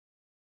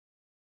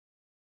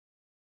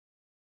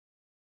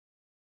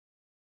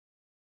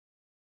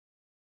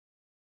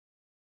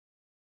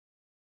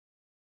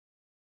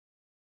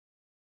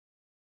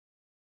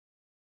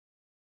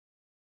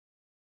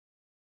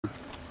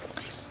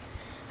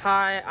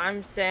Hi,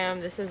 I'm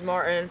Sam, this is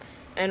Martin,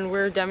 and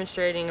we're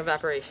demonstrating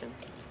evaporation.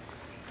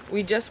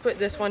 We just put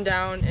this one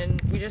down,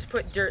 and we just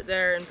put dirt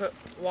there and put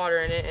water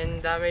in it,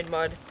 and that made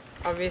mud,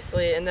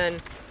 obviously, and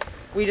then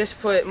we just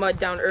put mud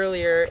down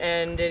earlier,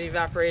 and it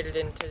evaporated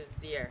into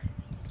the air.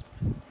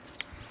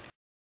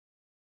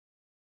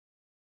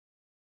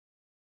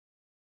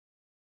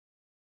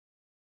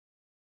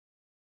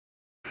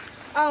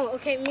 Oh,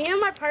 okay. Me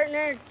and my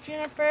partner,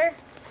 Jennifer,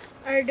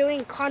 are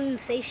doing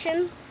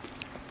condensation.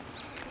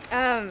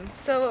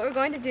 So what we're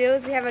going to do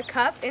is we have a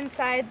cup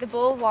inside the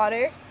bowl of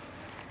water,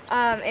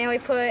 and we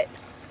put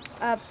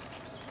a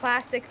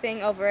plastic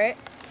thing over it.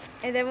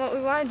 And then what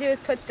we want to do is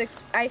put the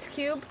ice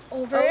cube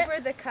over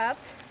the cup.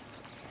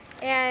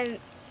 And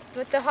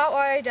what the hot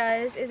water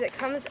does is it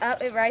comes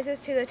up, it rises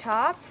to the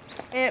top,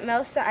 and it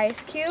melts the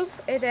ice cube,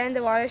 and then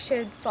the water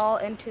should fall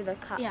into the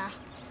cup. Yeah.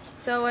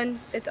 So when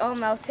it's all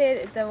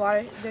melted,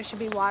 there should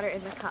be water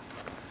in the cup.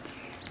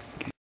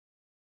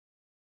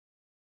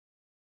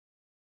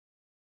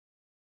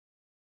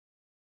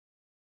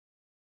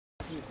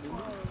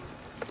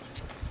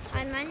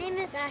 Hi, my name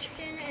is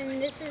Ashton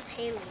and this is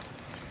Haley.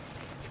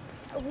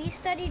 We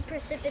studied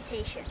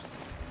precipitation.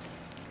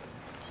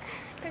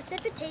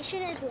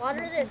 Precipitation is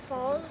water that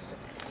falls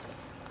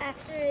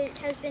after it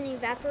has been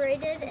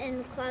evaporated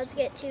and clouds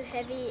get too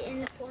heavy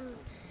in the form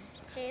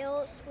of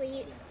hail,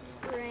 sleet,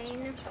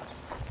 rain,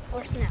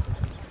 or snow.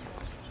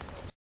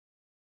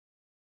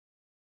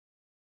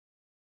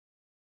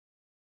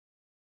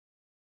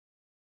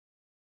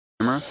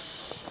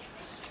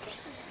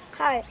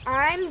 Hi,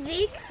 I'm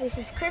Zeke, this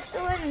is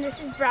Crystalline, and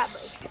this is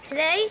Bradley.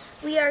 Today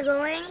we are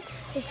going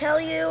to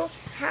tell you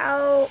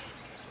how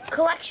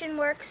collection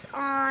works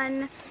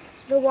on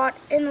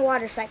in the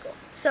water cycle.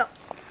 So,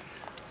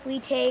 we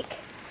take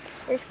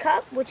this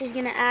cup, which is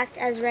going to act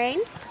as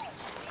rain,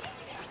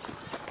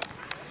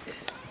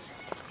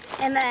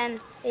 and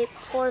then they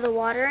pour the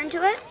water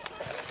into it,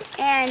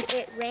 and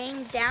it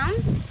rains down.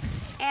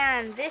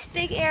 And this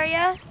big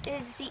area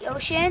is the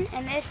ocean,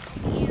 and this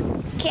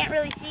you can't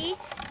really see.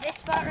 This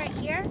spot right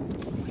here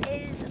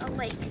is a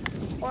lake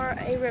or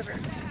a river.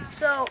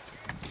 So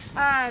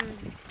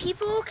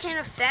people can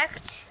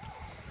affect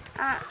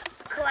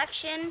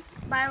collection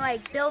by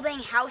like building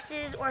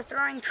houses or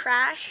throwing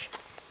trash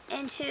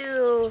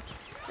into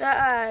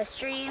the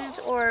streams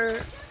or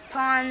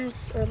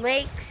ponds or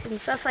lakes and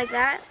stuff like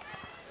that,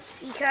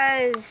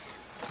 because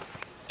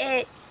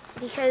if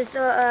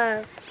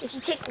you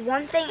take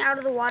one thing out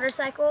of the water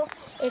cycle,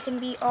 it can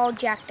be all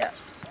jacked up.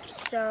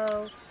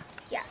 So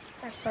yeah,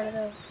 that's part of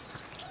that.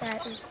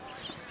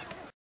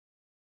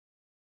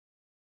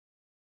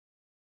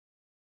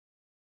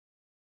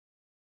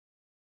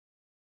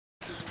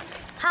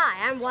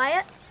 Hi, I'm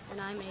Wyatt.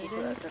 And I'm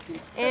Aiden.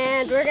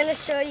 And we're going to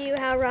show you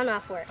how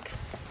runoff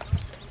works.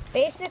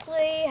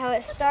 Basically, how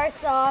it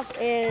starts off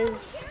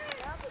is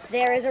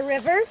there is a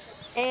river,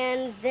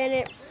 and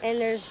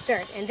there's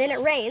dirt, and then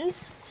it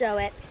rains,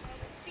 so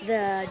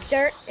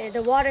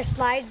the water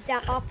slides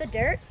down off the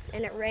dirt,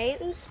 and it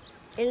rains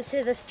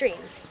into the stream.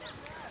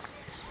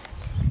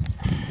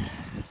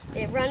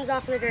 It runs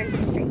off the dirt into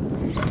the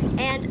stream,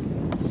 and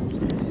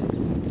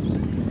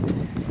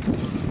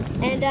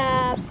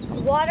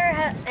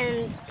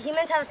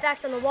humans have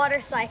effect on the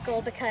water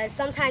cycle because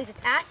sometimes it's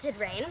acid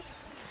rain,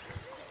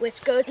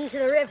 which goes into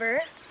the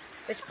river,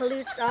 which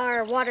pollutes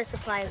our water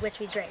supply, which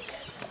we drink.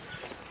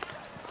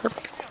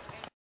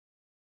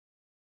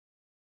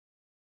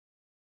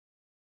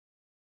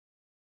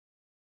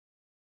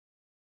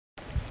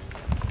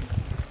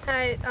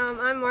 Hi,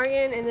 I'm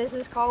Morgan, and this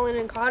is Colin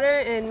and Cotter,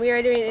 and we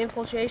are doing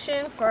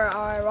infiltration for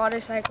our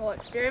water cycle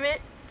experiment.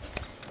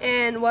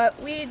 And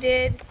what we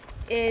did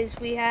is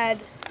we had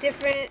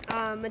different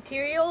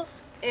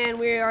materials, and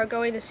we are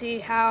going to see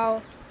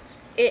how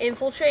it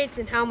infiltrates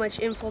and how much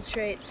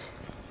infiltrates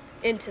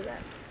into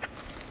them.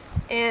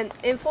 And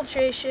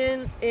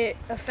infiltration, it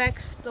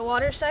affects the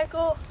water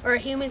cycle, or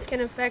humans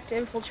can affect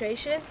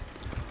infiltration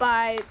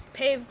by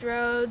paved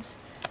roads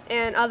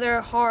and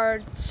other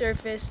hard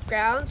surface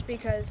grounds,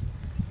 because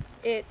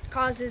it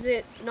causes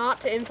it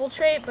not to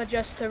infiltrate but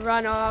just to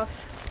run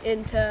off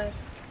into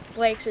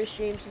lakes or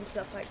streams and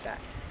stuff like that.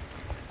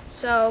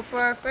 So for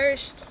our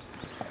first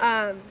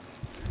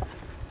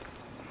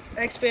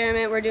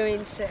experiment, we're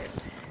doing sand.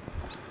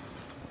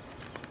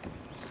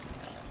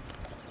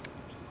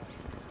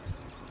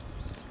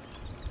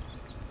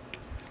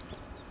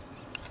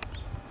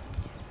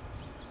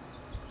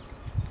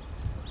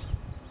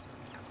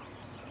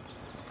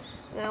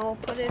 Now we'll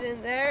put it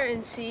in there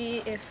and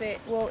see if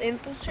it will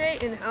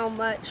infiltrate and how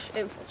much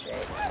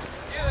infiltrate.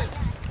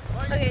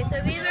 Okay,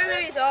 so these are the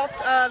results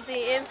of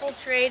the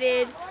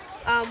infiltrated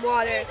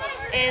water.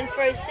 And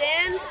for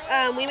sand,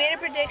 we made a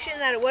prediction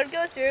that it would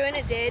go through, and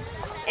it did.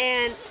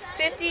 And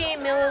 50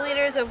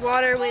 milliliters of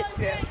water went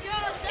through.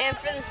 And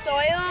for the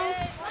soil,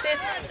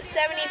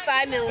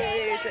 75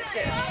 milliliters went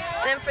through.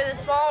 And then for the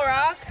small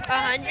rock,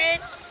 100.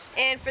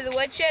 And for the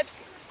wood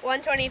chips,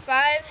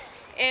 125.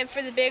 And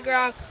for the big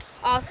rock,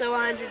 also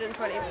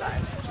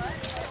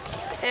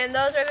 125. And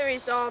those are the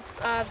results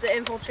of the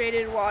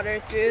infiltrated water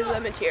through the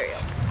material.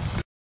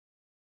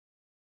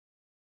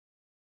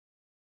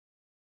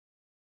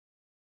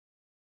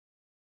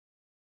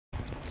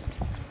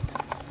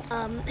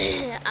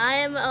 I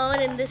am Owen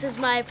and this is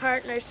my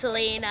partner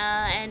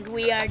Selena, and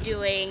we are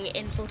doing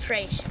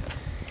infiltration.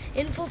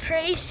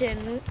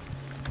 Infiltration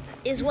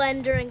is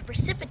when during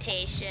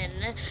precipitation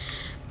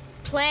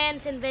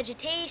plants and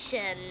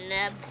vegetation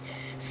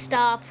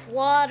stop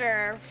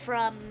water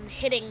from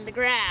hitting the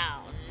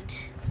ground.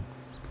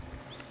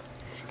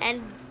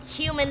 And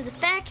humans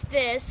affect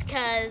this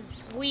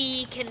because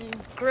we can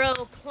grow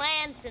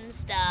plants and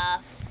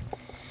stuff,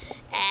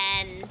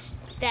 and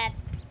that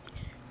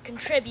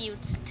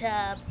contributes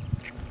to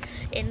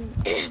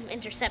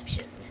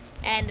interception.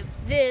 And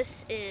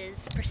this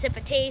is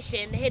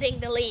precipitation hitting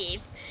the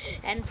leaf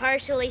and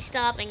partially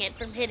stopping it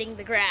from hitting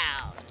the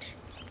ground.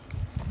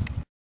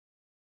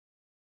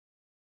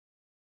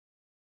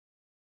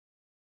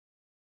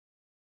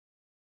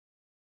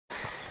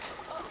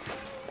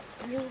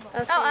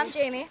 Okay. Oh, I'm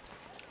Jamie.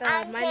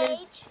 I'm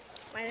Paige.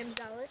 My name's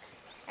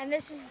Alex. And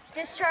this is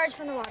discharge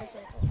from the water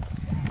cycle.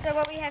 So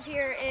what we have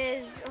here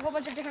is a whole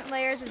bunch of different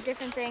layers of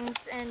different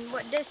things, and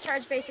what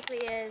discharge basically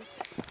is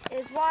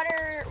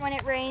water, when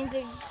it rains,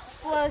 it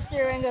flows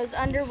through and goes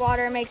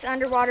underwater, makes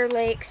underwater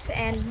lakes,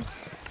 and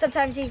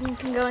sometimes even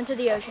can go into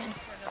the ocean.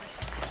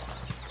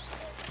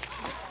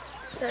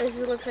 So this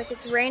looks like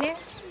it's raining,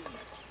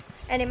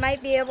 and it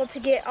might be able to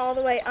get all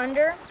the way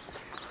under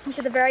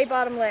into the very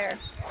bottom layer.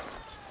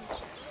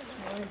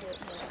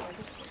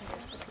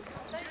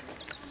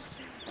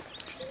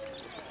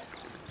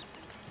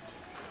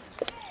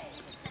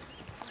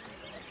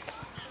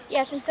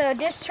 Yes, and so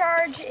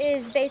discharge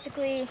is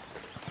basically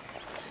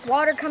just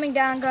water coming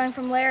down, going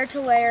from layer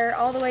to layer,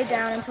 all the way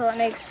down until it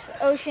makes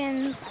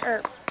oceans,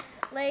 or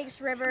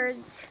lakes,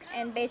 rivers,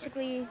 and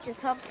basically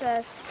just helps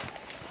us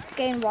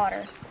gain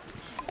water.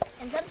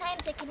 And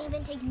sometimes it can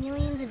even take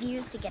millions of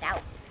years to get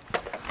out.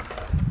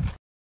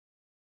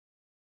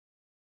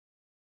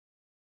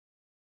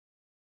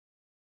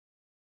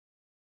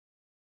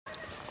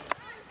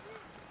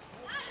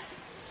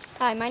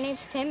 Hi, my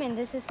name's Tim, and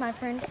this is my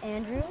friend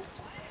Andrew.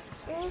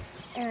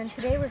 And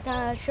today we're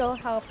going to show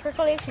how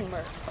percolation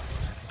works.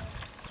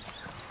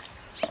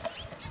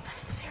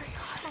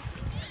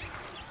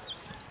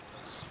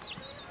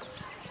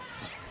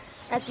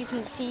 As you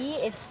can see,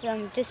 it's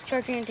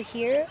discharging into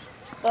here,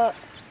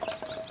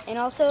 and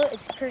also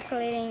it's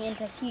percolating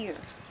into here.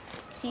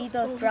 See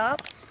those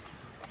drops?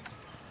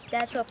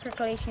 That's what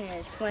percolation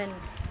is. When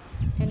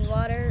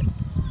water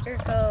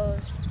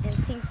goes and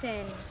sinks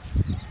in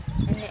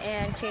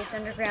and creates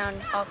underground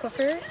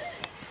aquifers,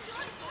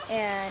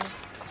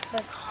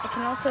 but it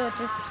can also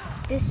just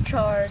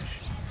discharge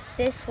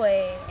this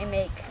way and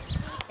make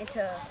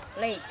into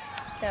lakes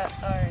that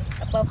are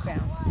above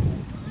ground,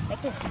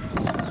 like this.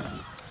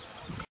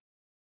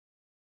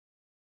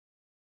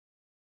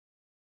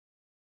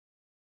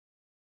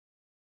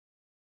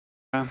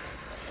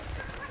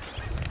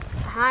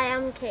 Hi,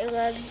 I'm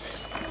Caleb.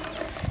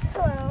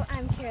 Hello,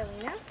 I'm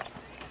Carolina.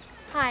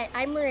 Hi,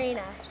 I'm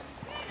Marina.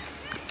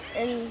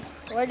 And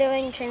we're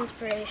doing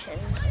transpiration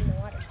in the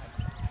water cycle.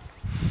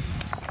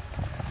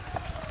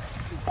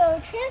 So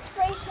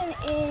transpiration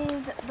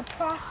is the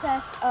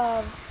process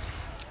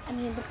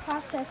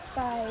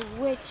by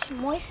which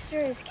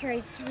moisture is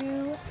carried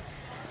through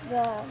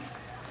the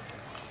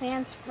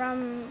plants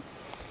from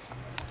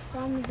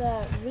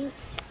the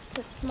roots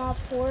to small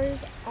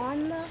pores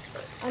on the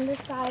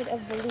underside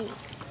of the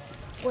leaves,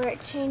 where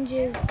it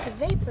changes to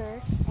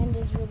vapor and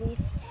is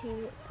released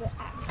to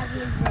as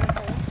an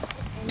example,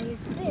 and use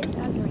this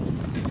as rain.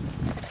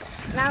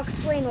 And I'll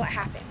explain what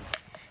happens.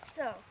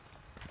 So,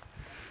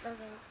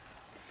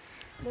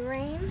 the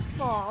rain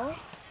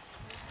falls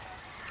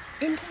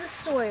into the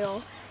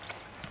soil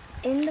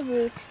in the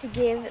roots to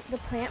give the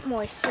plant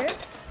moisture.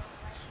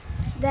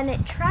 Then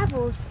it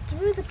travels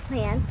through the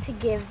plant to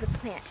give the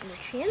plant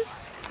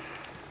nutrients.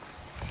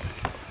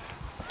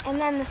 And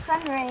then the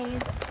sun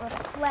rays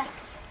reflect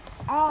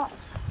off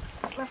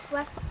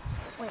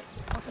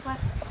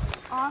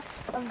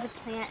of the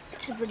plant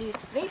to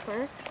produce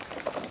vapor,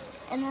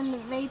 and then the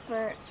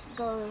vapor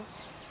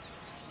goes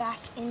back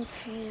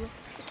into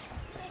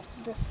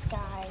the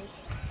sky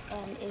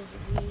and is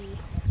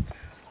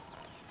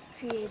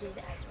recreated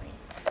as rain.